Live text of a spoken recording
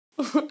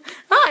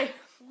Hi.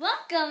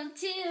 Welcome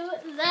to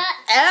the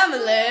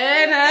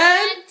Emilynn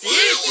and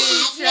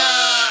TT Show.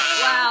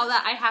 Wow,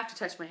 I have to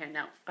touch my hand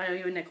now. I owe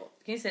you a nickel.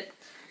 Can you sit?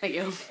 Thank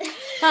you.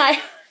 Hi.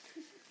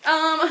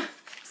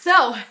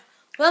 So,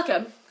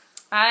 welcome.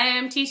 I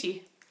am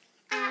TT.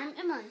 I'm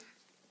Emilynn.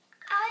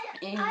 I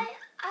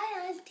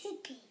am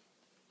TT.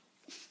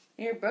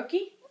 You're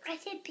Brookie? I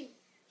said P.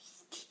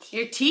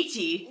 You're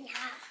TT? Yeah.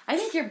 I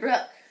think you're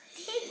Brooke.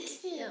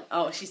 TT.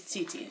 Oh, she's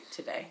TT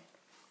today.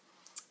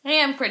 I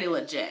am pretty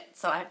legit,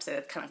 so I have to say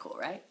that's kind of cool,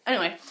 right?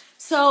 Anyway,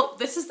 so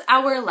this is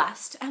our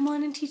last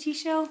Emilynn and TT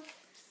show.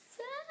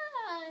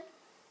 Sad.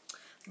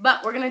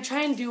 But we're going to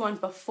try and do one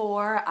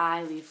before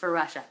I leave for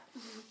Russia.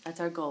 That's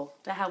our goal,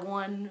 to have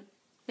one.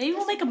 Maybe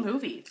we'll make a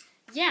movie.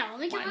 Yeah, we'll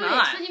make a Why movie.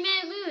 not?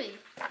 20-minute movie.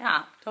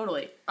 Yeah,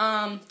 totally.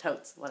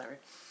 Totes, whatever.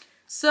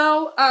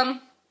 So,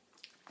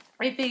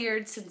 I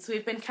figured since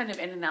we've been kind of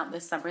in and out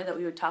this summer that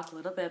we would talk a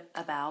little bit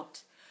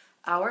about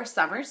our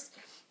summers,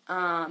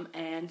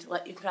 and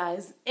let you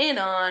guys in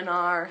on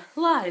our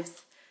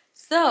lives.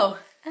 So,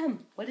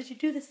 what did you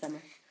do this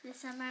summer?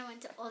 This summer I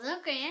went to Old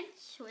Oak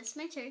Ranch with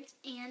my church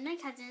and my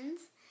cousins.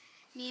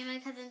 Me and my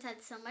cousins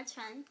had so much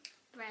fun.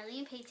 Riley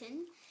and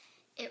Peyton.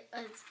 It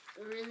was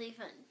really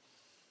fun.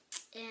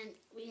 And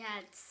we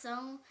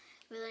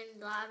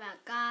learned a lot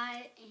about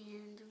God,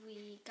 and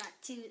we got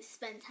to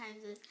spend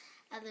time with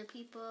other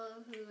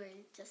people who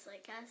were just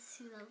like us,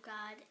 who love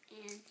God,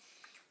 and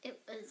it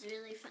was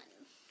really fun.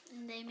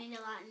 And they made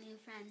a lot of new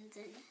friends,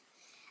 and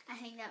I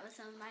hanged out with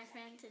some of my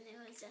friends, and it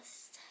was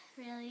just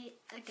really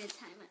a good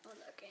time at Old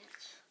Oak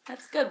Ranch.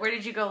 That's good. Where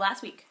did you go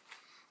last week?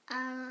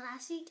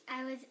 Last week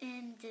I was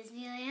in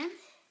Disneyland.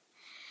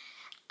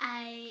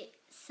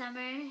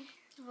 Summer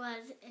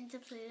was into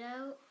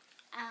Pluto,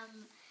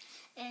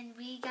 and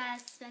we got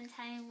to spend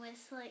time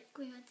with,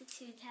 we went to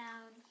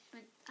Toontown,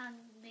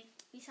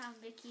 we saw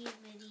Mickey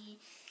and Minnie,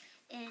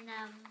 and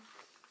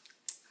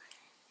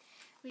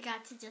we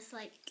got to just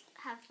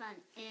have fun.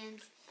 And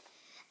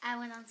I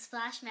went on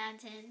Splash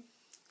Mountain.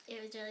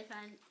 It was really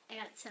fun. I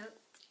got soaked.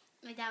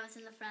 My dad was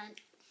in the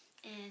front,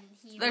 and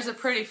There's a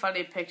pretty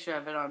funny picture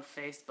of it on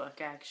Facebook,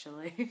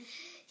 actually.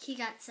 He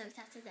got soaked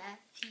after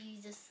death. He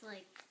just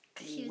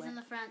he was in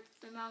the front.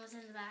 My mom was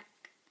in the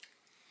back,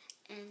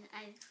 and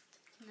I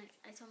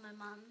told my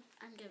mom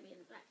I'm gonna be in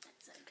the back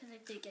next time because I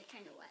did get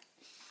kind of wet.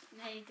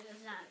 And I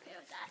was not okay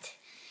with that.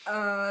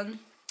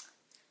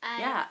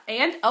 Yeah,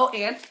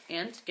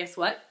 and guess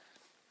what?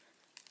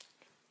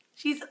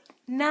 She's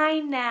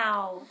 9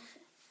 now.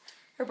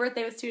 Her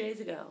birthday was 2 days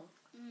ago.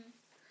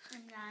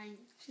 I'm 9.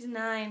 She's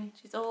 9.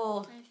 She's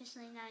old. I'm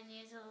officially 9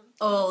 years old.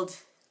 Old.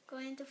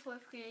 Going into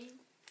 4th grade.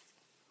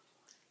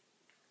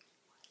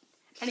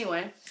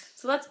 Anyway,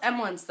 so that's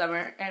Emilynn's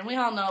summer, and we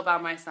all know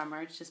about my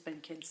summer. It's just been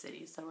Kid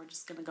City, so we're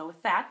just gonna go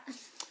with that.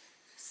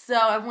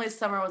 So Emily's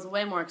summer was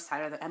way more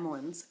exciting than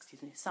Emilynn's.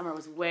 Summer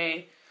was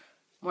way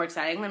more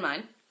exciting than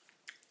mine.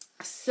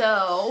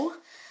 So,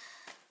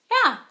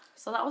 yeah.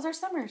 So that was our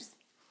summers.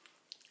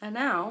 And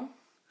now,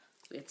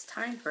 it's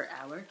time for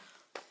our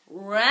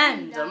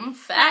Random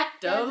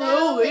Fact of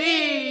the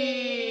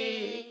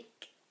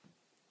Week.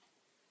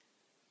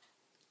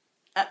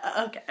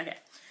 Okay.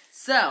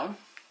 So,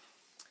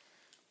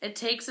 it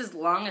takes as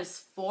long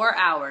as 4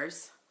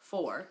 hours,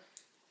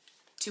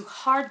 to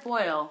hard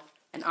boil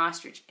an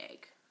ostrich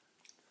egg.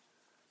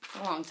 It's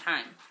a long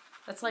time.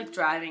 That's like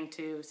driving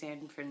to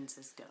San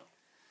Francisco.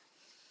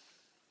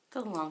 It's a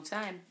long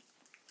time.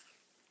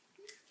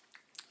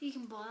 You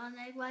can boil an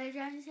egg while you're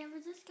driving to San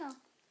Francisco.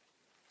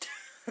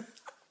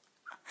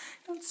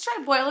 Let's try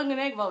boiling an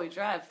egg while we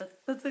drive.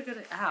 That's a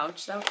good...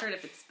 Ouch, that would hurt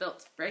if it's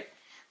spilt, right?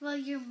 Well,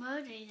 you're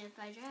motivated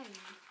by driving,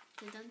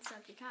 so don't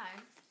stop your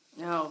car.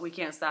 No, we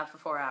can't stop for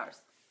 4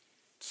 hours.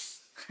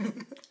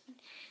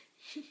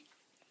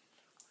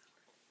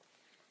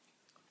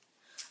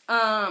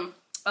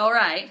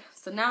 Alright,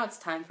 so now it's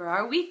time for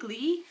our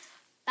weekly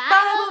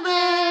Bible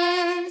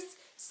verse.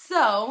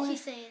 So,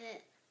 She's saying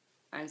it.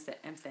 I'm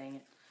saying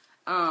it.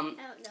 I don't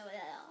know it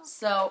at all.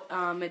 So,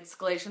 it's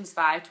Galatians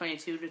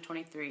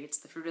 5:22-23. It's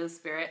the fruit of the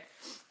Spirit.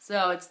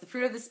 So, it's the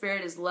fruit of the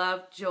Spirit is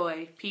love,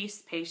 joy,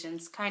 peace,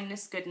 patience,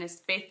 kindness, goodness,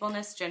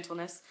 faithfulness,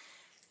 gentleness,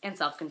 and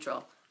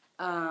self-control.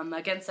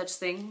 Against such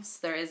things,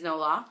 there is no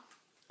law.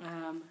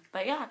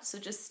 But yeah, so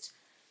just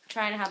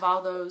trying to have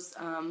all those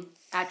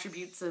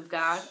attributes of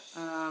God.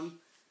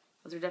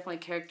 Those are definitely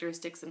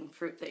characteristics and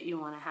fruit that you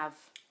want to have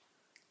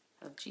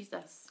of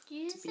Jesus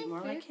You to be say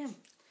more fruit? like Him.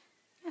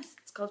 Yes,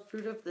 it's called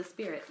fruit of the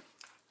Spirit.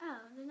 Oh,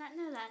 I did not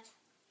know that.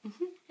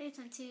 I guess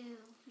I'm too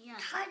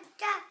young.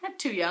 Not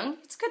too young.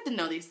 It's good to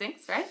know these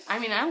things, right? I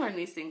mean, I learned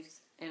these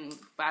things in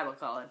Bible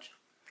college,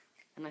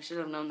 and I should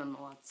have known them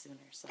a lot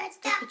sooner. So it's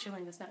good that you're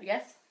learning this now.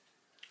 Yes?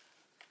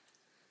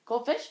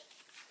 Goldfish?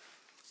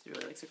 She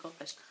really likes her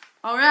goldfish.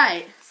 All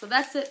right, so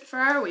that's it for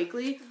our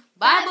weekly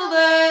Bible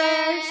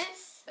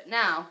verse. But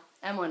now,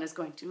 Emilynn is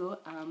going to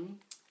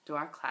do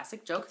our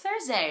classic joke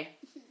Thursday.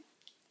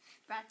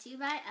 Brought to you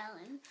by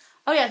Ellen.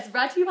 Oh yes,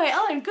 brought to you by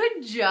Ellen.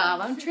 Good job.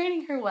 I'm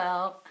training her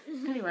well.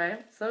 Anyway,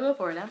 so go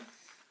for it, Em.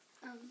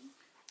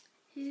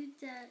 Who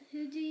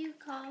do you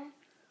call?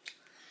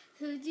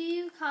 Who do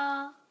you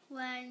call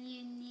when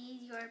you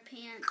need your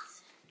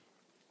pants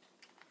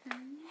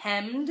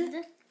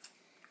Hemmed.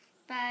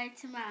 by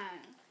tomorrow?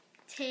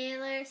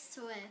 Taylor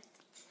Swift.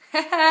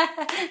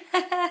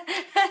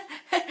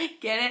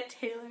 Get it,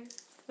 Taylor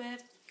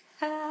Swift?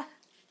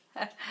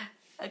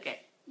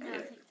 Okay. No, I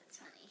think that's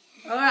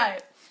funny. All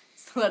right.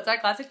 So that's our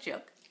classic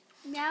joke.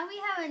 Now we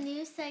have a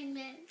new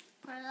segment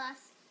for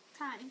last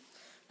time.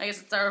 I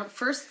guess it's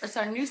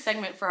our new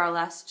segment for our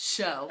last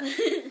show.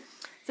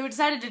 So we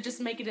decided to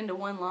just make it into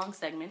one long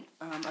segment.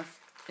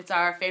 It's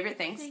our favorite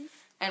things.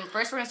 And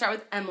first we're going to start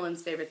with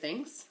Emilynn's favorite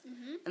things.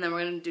 Mm-hmm. And then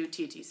we're going to do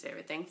TT's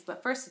favorite things.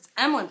 But first it's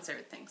Emilynn's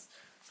favorite things.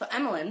 So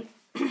Emilynn,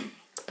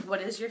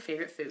 what is your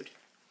favorite food?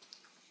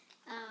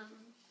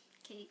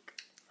 Cake.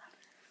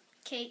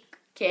 Cake.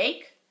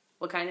 Cake?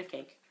 What kind of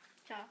cake?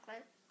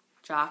 Chocolate.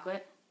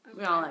 Chocolate? Or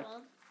We all like.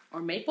 marble.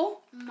 Or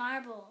maple?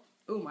 Marble.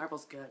 Ooh,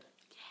 marble's good.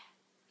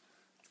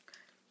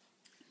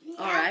 Yeah.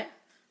 All right.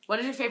 What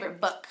is your favorite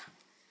book?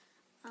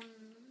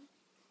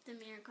 The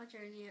Miracle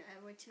Journey of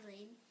Edward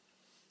Tulane.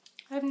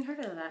 I haven't heard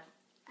of that.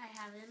 I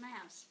have it in my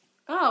house.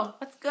 Oh,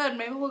 that's good.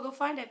 Maybe we'll go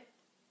find it.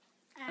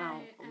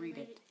 I'm read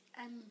it.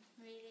 I'm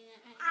reading it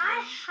right I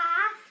now.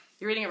 have.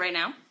 You're reading it right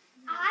now?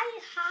 I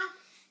have.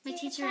 My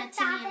teacher read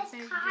to me in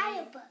third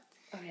grade.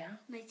 Oh, yeah?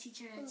 My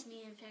teacher read to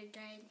me in third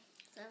grade.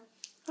 So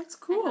That's I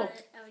cool.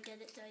 thought I would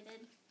get it, so I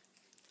did.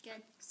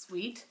 Good.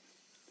 Sweet.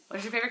 What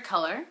is your favorite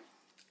color?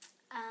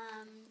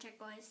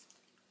 Turquoise.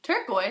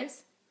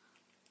 Turquoise?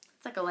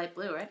 It's like a light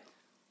blue, right?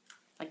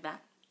 Like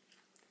that?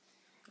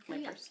 Like my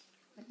Yeah. purse.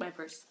 Like my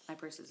purse. My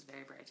purse is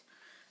very bright.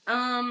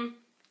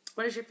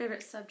 What is your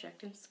favorite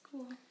subject in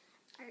school?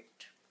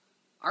 Art.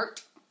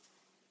 Art.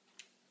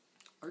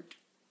 Art.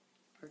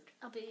 Art.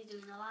 I'll be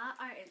doing a lot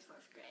of art in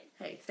 4th grade.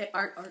 Hey, say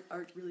art, art,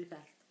 art really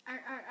fast.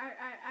 Art, art, art,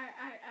 art, art,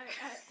 art, art,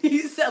 art.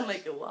 You sound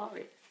like a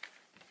walrus.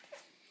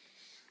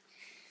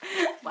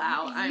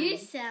 Wow, You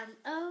sound...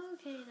 Oh,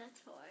 okay, that's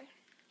 4.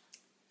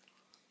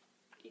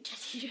 You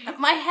just hear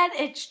My head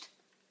itched.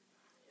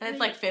 And it's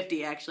like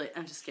 50, actually.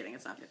 I'm just kidding.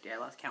 It's not 50. I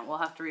lost count. We'll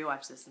have to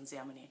rewatch this and see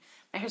how many.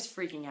 My hair's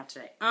freaking out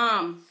today.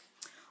 All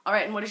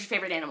right, and what is your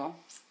favorite animal?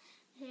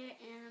 Favorite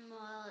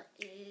animal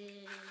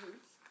is,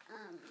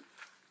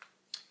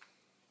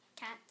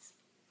 cats.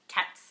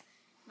 Cats.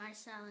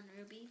 Marcel and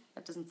Ruby.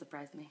 That doesn't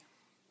surprise me.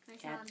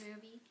 Marcel Cats. and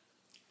Ruby.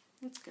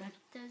 That's good.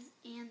 Those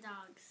and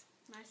dogs.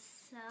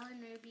 Marcel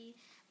and Ruby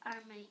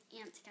are my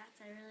aunt's cats.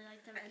 I really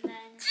like them.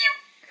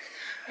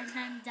 And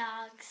then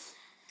dogs.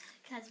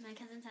 Because my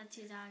cousins have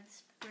 2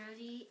 dogs.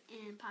 Brody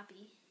and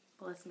Poppy.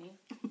 Bless me.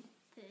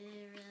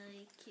 They're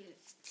really cute.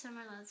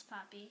 Summer loves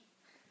Poppy.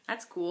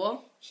 That's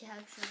cool. She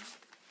hugs him.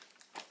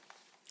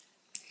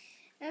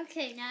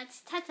 Okay, now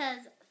it's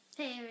Tata's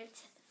favorite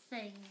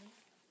thing.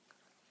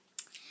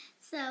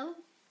 So,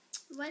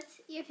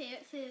 what's your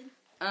favorite food?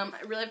 I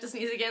really have to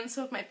sneeze again,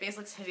 so if my face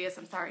looks hideous,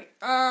 I'm sorry.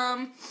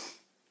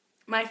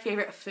 My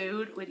favorite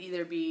food would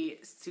either be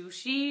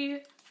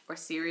sushi or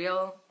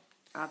cereal.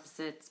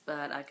 Opposites,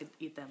 but I could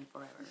eat them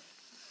forever.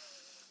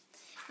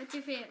 What's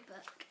your favorite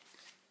book?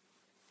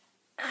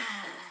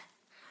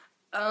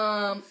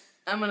 I'm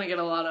gonna get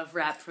a lot of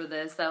rap for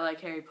this. I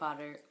like Harry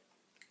Potter.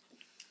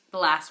 The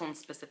last one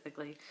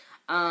specifically.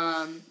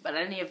 But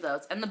any of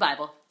those. And the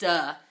Bible.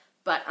 Duh.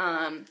 But,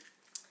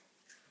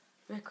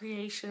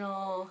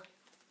 recreational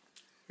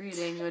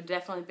reading would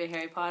definitely be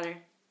Harry Potter.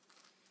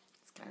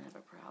 It's kind of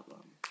a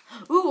problem.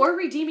 Ooh, or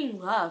Redeeming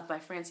Love by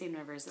Francine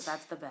Rivers.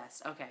 That's the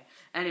best. Okay.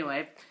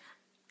 Anyway.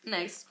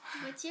 Next.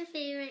 What's your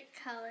favorite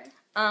color?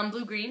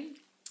 Blue-green.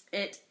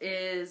 It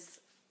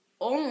is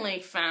only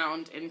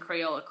found in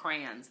Crayola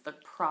crayons, the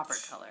proper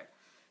color.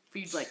 For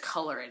you to, like,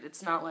 color it.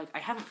 It's not like, I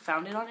haven't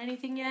found it on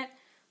anything yet,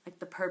 like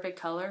the perfect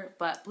color,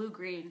 but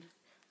blue-green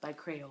by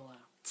Crayola.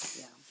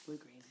 Yeah,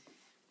 blue-green.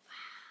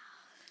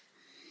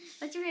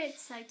 What's your favorite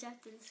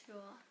subject in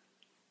school?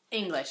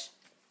 English.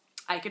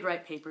 I could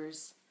write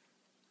papers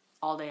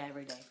all day,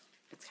 every day.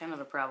 It's kind of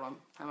a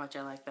problem how much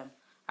I like them.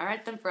 I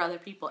write them for other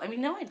people. I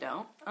mean, no, I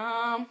don't.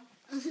 I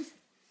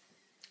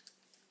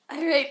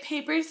write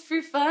papers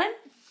for fun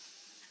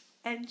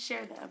and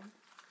share them.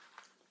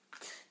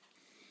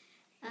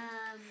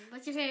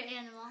 What's your favorite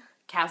animal?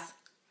 Cows.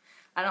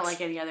 I don't like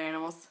any other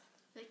animals.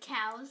 The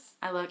cows.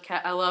 I love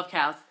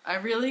cows.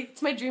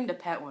 It's my dream to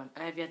pet one.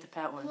 I have yet to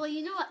pet one. Well,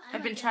 you know what? I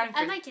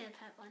might get a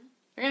pet one.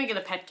 You're gonna get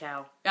a pet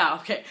cow. Oh,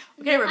 okay.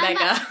 Okay,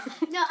 Rebecca.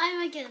 I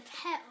might get a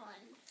pet one.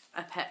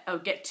 A pet. Oh,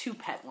 get to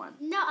pet one.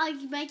 No, I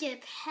might get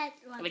a pet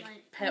one. Like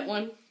pet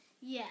one?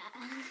 Yeah.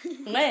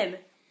 When?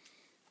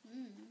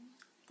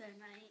 There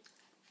might.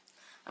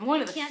 I'm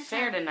going to the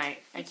fair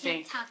tonight, I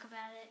think. Can't talk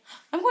about it.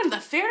 I'm going to the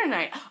fair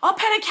tonight. I'll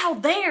pet a cow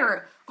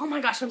there. Oh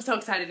my gosh, I'm so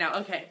excited now.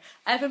 Okay.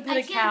 I haven't pet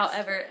a cow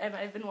ever, and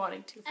I've been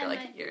wanting to for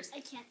years. I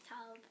can't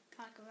talk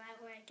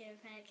about where I get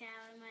a pet cow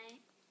in my.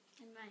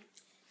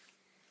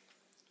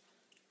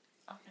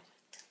 Oh, no.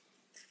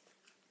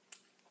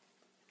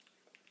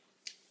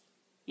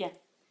 Yeah.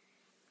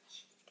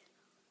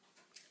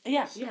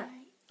 Yeah, yeah.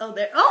 Oh,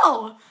 there.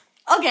 Oh!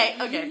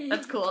 Okay,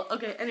 that's cool.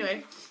 Okay,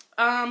 anyway.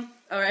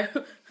 Alright.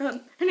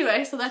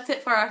 Anyway, so that's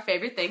it for our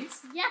favorite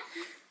things. Yeah.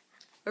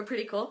 We're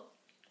pretty cool.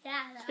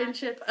 Yeah.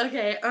 Kinship.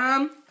 Okay,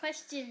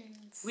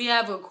 Questions. we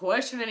have a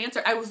question and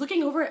answer. I was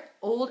looking over at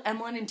old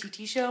Emilynn and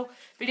TT Show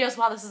videos.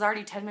 Wow, this is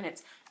already 10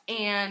 minutes.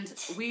 And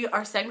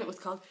our segment was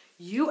called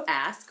You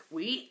Ask,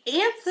 We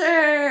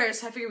Answer.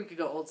 So I figured we could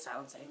go old style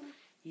and say,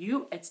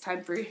 it's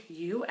time for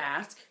You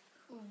Ask.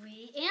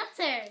 We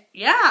answer.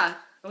 Yeah.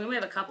 I mean, we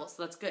have a couple,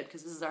 so that's good,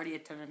 because this is already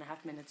at 10 and a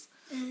half minutes.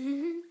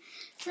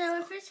 So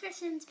our first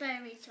question is by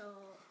Rachel.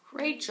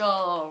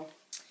 Rachel.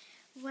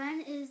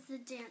 When is the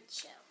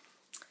dance show?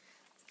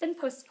 It's been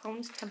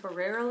postponed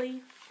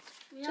temporarily.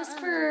 We Just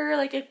don't for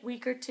like a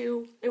week or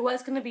two. It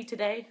was going to be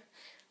today,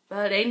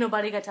 but ain't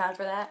nobody got time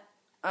for that.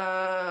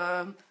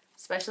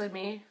 Especially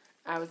me.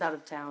 I was out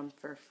of town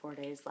for 4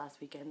 days last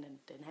weekend and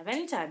didn't have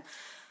any time.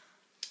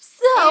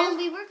 So And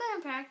we were going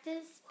to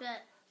practice,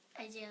 but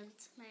I jammed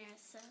my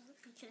ass, so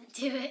we couldn't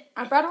do it.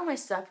 I brought all my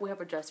stuff. We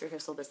have a dress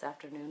rehearsal this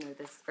afternoon, or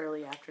this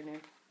early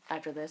afternoon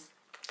after this.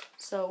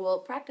 So we'll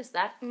practice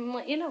that and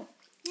let you know.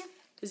 Yeah.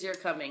 Because you're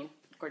coming,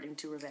 according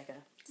to Rebecca.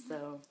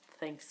 So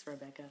thanks,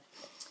 Rebecca.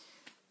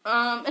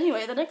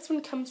 Anyway, the next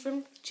one comes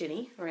from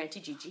Ginny, or Auntie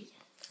Gigi.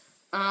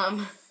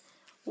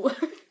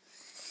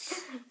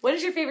 What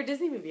is your favorite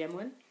Disney movie,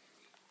 Emilynn?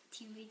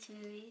 Teen Beach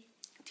Movie.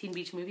 Teen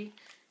Beach Movie?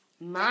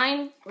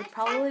 Mine would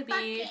probably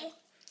be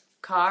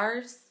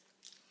Cars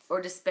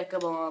or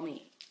Despicable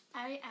Me.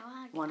 I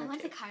One or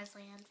went to two. Cars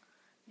Land.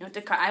 You went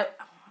to I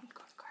want to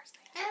go to Cars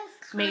Land.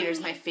 Mater's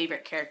my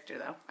favorite character,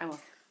 though. I will.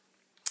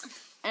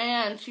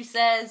 And she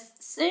says,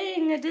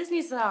 sing a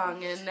Disney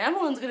song, and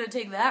Emilynn's going to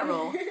take that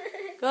role.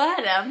 Go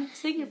ahead, Em.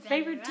 Sing your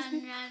favorite run,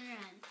 Disney. Run.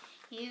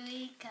 Here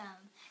we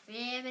come.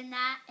 Revving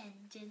our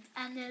engines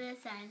under the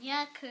sun.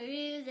 You're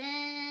cruising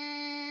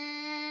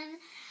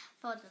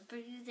for the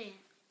bruising.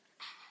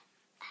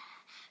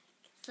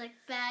 Slick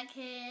back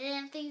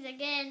hitting, things are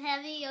getting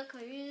heavy. You're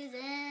cruising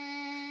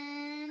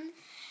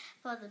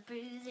for the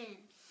bruising.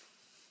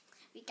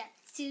 We got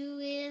 2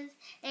 wheels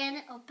and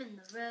it opened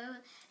the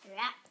road.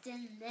 Wrapped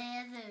in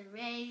leather,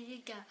 ready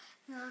to go.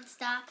 Don't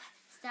stop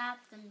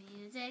the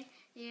music.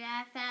 You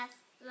ride fast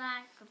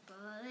like a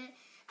bullet.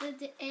 We'll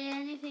do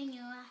anything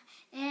you want,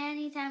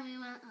 anytime we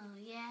want. Oh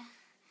yeah,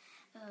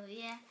 oh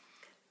yeah.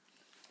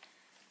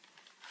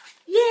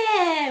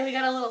 Yeah, we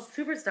got a little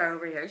superstar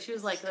over here. She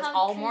was like this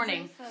all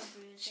morning.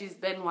 She's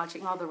been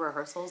watching all the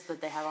rehearsals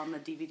that they have on the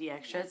DVD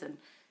extras and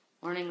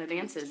learning the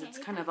dances. It's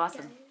kind of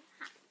awesome.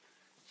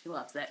 She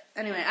loves it.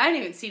 Anyway, I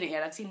haven't even seen it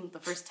yet. I've seen the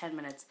first 10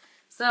 minutes.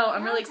 So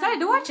I'm really excited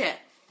to watch it.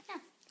 Yeah.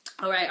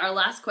 All right, our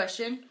last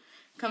question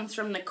comes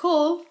from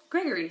Nicole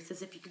Gregory. It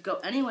says, if you could go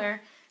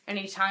anywhere,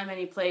 anytime,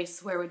 any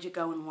place, where would you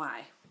go and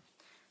why?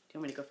 Do you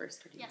want me to go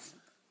first? Or do you Yes.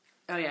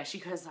 Oh, yeah, she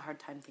has a hard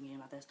time thinking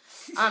about this.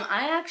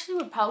 I actually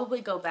would probably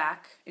go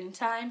back in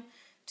time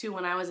to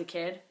when I was a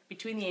kid,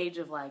 between the age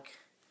of, like,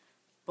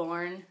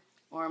 born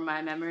or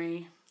my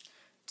memory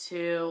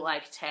to,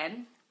 like,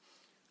 10,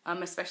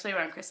 especially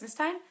around Christmas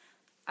time.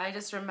 I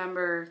just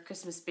remember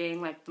Christmas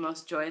being, like, the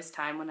most joyous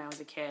time when I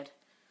was a kid,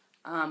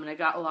 and it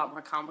got a lot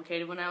more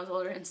complicated when I was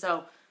older, and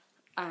so,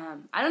 I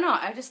don't know,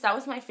 that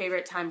was my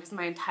favorite time because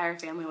my entire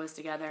family was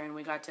together, and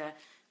we got to,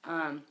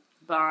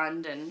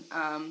 bond, and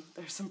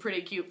there's some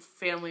pretty cute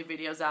family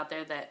videos out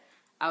there that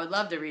I would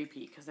love to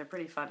repeat because they're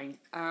pretty funny.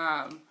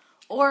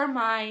 Or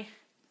my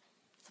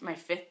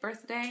 5th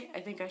birthday, I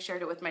think I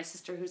shared it with my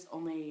sister who's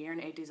only a year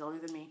and 8 days older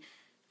than me.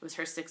 It was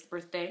her 6th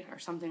birthday or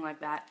something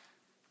like that.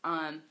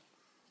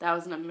 That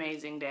was an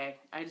amazing day.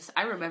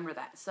 I remember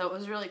that, so it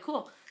was really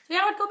cool. So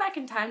yeah, I would go back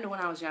in time to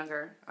when I was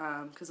younger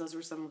because those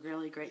were some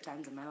really great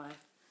times in my life.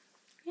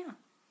 Yeah.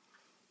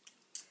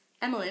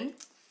 Emilynn.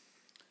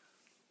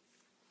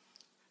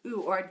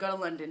 Ooh, or I'd go to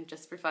London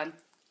just for fun,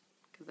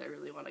 because I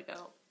really want to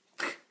go.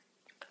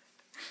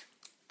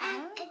 I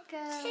would go to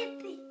a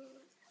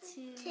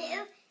tippy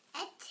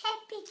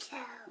toe.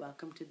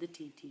 Welcome to the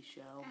TT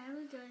Show. I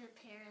would go to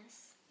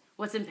Paris.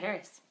 What's in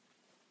Paris?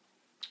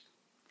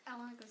 I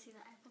want to go see the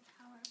Eiffel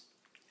Tower.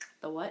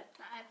 The what?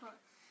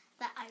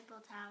 The Eiffel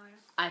Tower.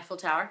 Eiffel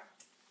Tower?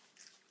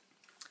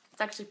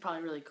 It's actually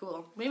probably really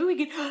cool. Maybe we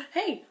could,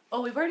 hey,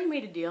 we've already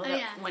made a deal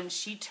that when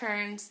she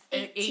turns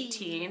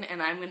 18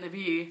 and I'm going to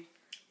be,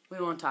 we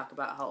won't talk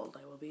about how old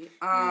I will be,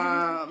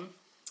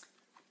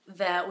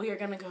 that we are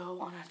going to go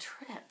on a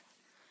trip.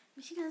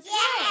 We should go to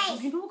Yay!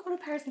 Maybe we'll go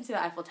to Paris and see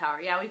the Eiffel Tower.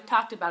 Yeah, we've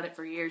talked about it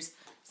for years.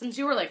 Since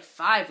you were like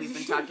 5, we've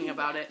been talking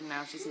about it, and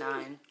now she's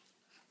 9.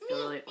 You're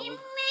really old.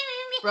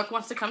 Brooke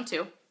wants to come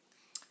too.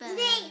 But I'm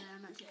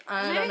not sure.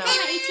 I don't know.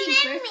 My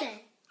 18th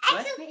birthday.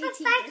 What? My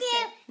 18th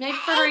birthday. Maybe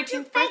for her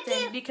 18th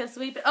birthday, because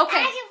we've been,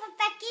 okay.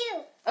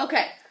 you.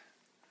 Okay.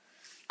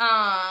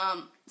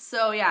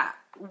 So yeah,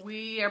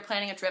 we are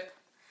planning a trip.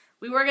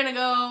 We were gonna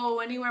go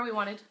anywhere we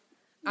wanted.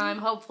 I'm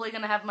hopefully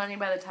gonna have money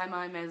by the time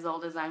I'm as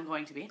old as I'm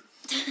going to be.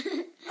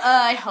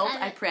 I hope,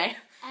 I pray.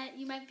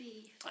 You might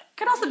be. I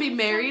could also be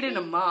married and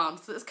a mom,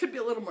 so this could be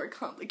a little more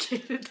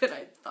complicated than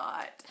I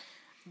thought.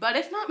 But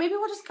if not, maybe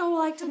we'll just go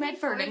like to Could be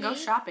Medford and go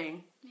 40.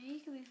 shopping. Maybe you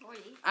could be 40.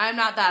 40. I'm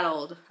not that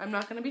old. I'm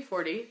not going to be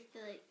 40.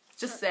 You're like,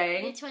 Just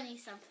saying. You're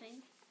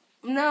 20-something.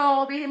 No,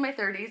 I'll be in my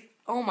 30s.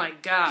 Oh my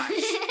gosh.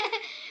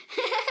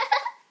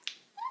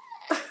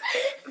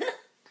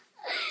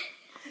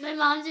 My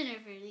mom's in her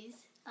 30s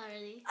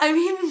already. I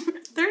mean,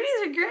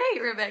 30s are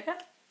great, Rebecca.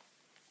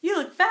 You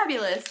look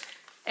fabulous.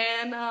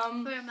 And,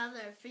 For a mother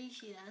of 3,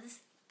 she does.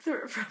 for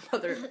a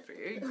mother of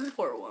 3,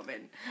 poor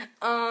woman.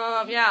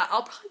 Yeah,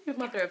 I'll probably be a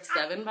mother of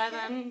 7 by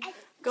then.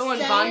 Going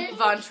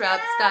Von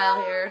Trapp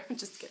style here.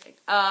 Just kidding.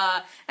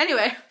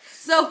 Anyway,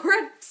 so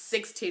we're at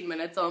 16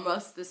 minutes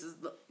almost.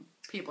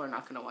 People are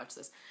not going to watch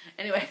this.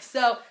 Anyway,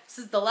 so this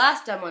is the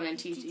last Emilynn and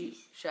TT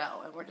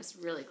show, and we're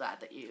just really glad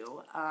that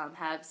you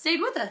have stayed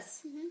with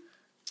us.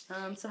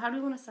 Mm-hmm. So how do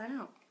we want to sign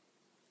out?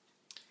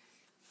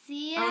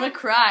 See ya. I'm going to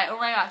cry. Oh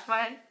my gosh,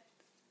 fine.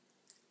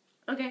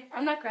 Okay,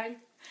 I'm not crying.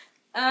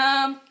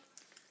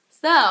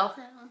 So,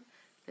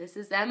 this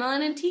is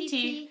Emilynn and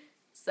TT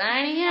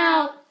signing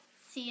out.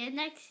 See you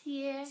next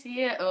year.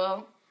 See you,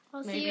 well,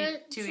 We'll maybe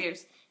 2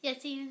 years. Yeah,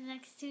 see you in the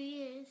next 2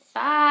 years.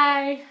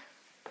 Bye.